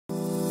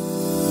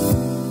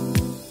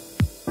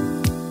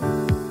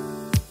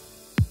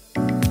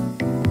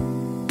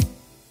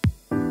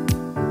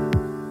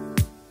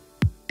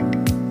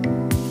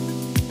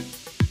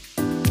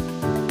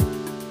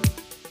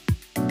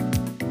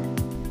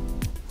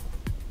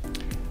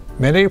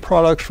Many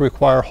products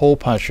require hole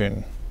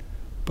punching,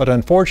 but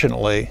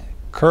unfortunately,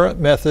 current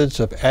methods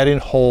of adding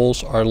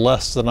holes are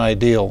less than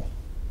ideal.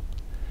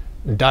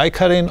 Die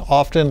cutting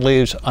often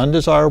leaves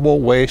undesirable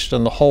waste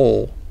in the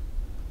hole,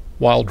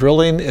 while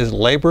drilling is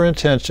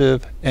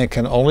labor-intensive and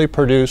can only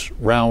produce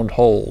round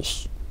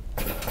holes.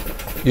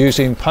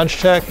 Using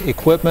PunchTech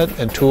equipment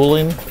and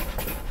tooling,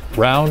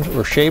 round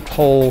or shaped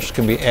holes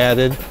can be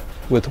added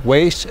with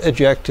waste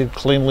ejected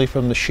cleanly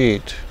from the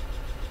sheet.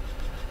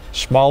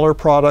 Smaller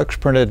products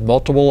printed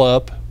multiple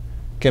up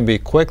can be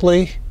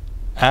quickly,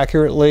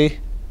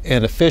 accurately,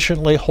 and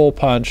efficiently hole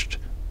punched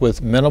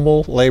with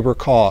minimal labor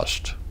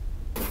cost.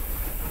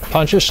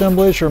 Punch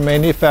assemblies are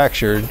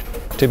manufactured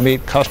to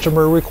meet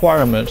customer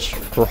requirements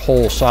for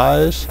hole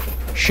size,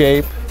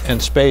 shape,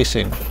 and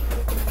spacing.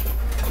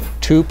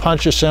 2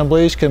 punch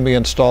assemblies can be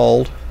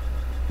installed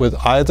with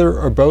either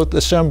or both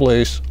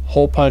assemblies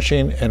hole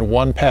punching in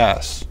one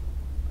pass.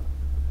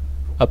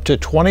 Up to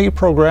 20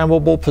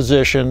 programmable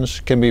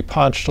positions can be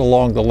punched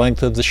along the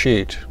length of the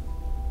sheet.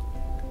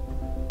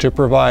 To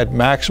provide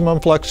maximum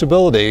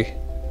flexibility,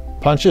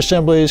 punch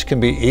assemblies can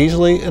be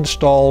easily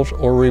installed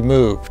or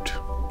removed.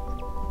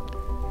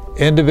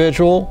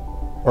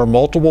 Individual or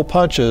multiple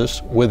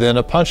punches within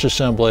a punch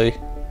assembly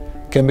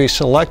can be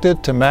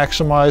selected to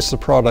maximize the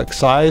product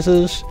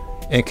sizes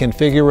and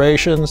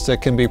configurations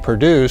that can be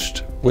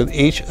produced with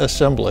each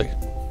assembly.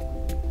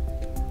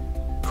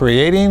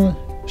 Creating,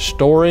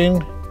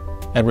 storing,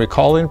 and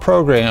recalling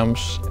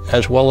programs,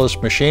 as well as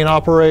machine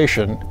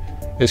operation,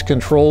 is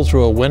controlled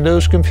through a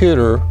Windows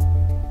computer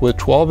with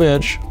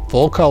 12-inch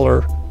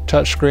full-color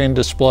touchscreen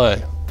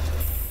display.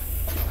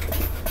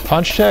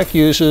 PunchTech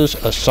uses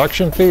a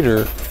suction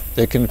feeder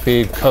that can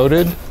feed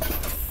coated,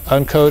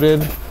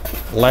 uncoated,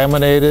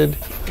 laminated,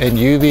 and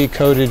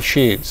UV-coated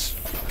sheets.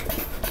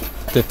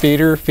 The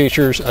feeder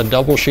features a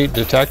double sheet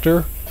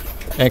detector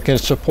and can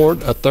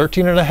support a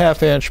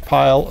 13.5-inch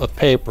pile of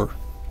paper.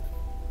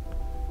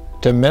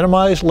 To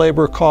minimize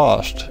labor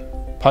cost,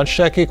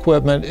 PunchTech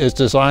equipment is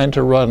designed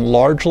to run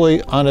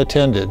largely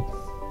unattended.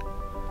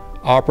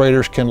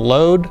 Operators can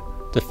load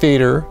the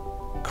feeder,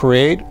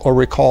 create or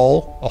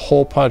recall a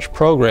hole punch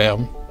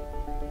program,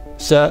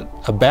 set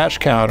a batch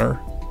counter,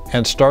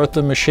 and start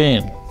the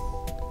machine.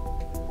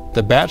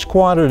 The batch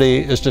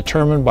quantity is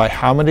determined by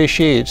how many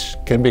sheets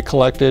can be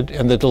collected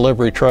in the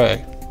delivery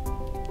tray.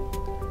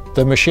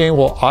 The machine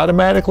will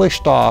automatically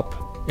stop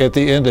at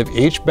the end of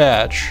each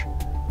batch,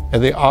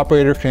 and the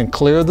operator can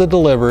clear the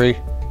delivery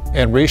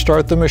and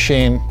restart the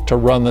machine to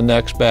run the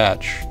next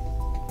batch.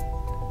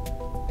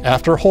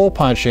 After hole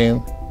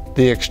punching,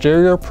 the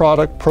exterior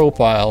product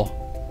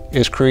profile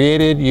is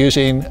created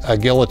using a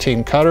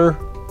guillotine cutter,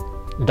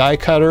 die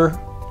cutter,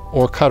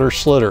 or cutter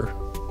slitter.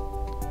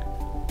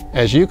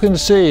 As you can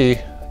see,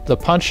 the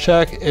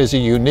PunchTech is a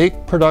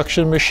unique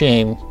production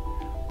machine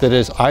that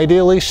is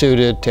ideally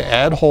suited to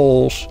add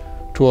holes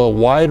to a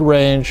wide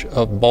range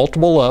of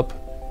multiple up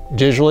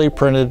digitally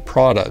printed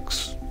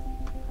products.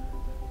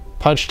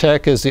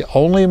 PunchTech is the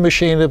only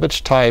machine of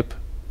its type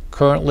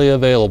currently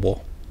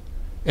available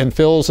and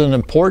fills an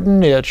important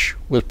niche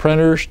with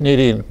printers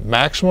needing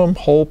maximum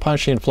hole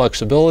punching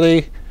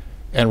flexibility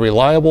and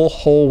reliable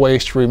hole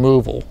waste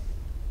removal.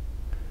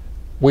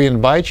 We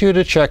invite you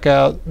to check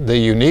out the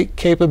unique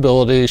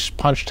capabilities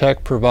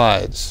PunchTech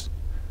provides.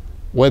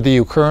 Whether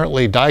you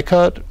currently die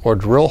cut or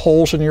drill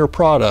holes in your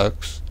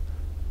products,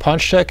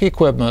 PunchTech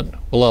equipment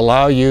will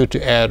allow you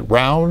to add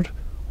round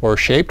or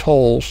shaped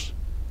holes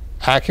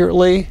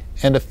accurately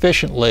and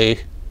efficiently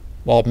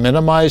while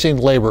minimizing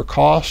labor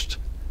cost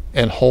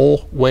and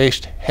hole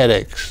waste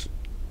headaches.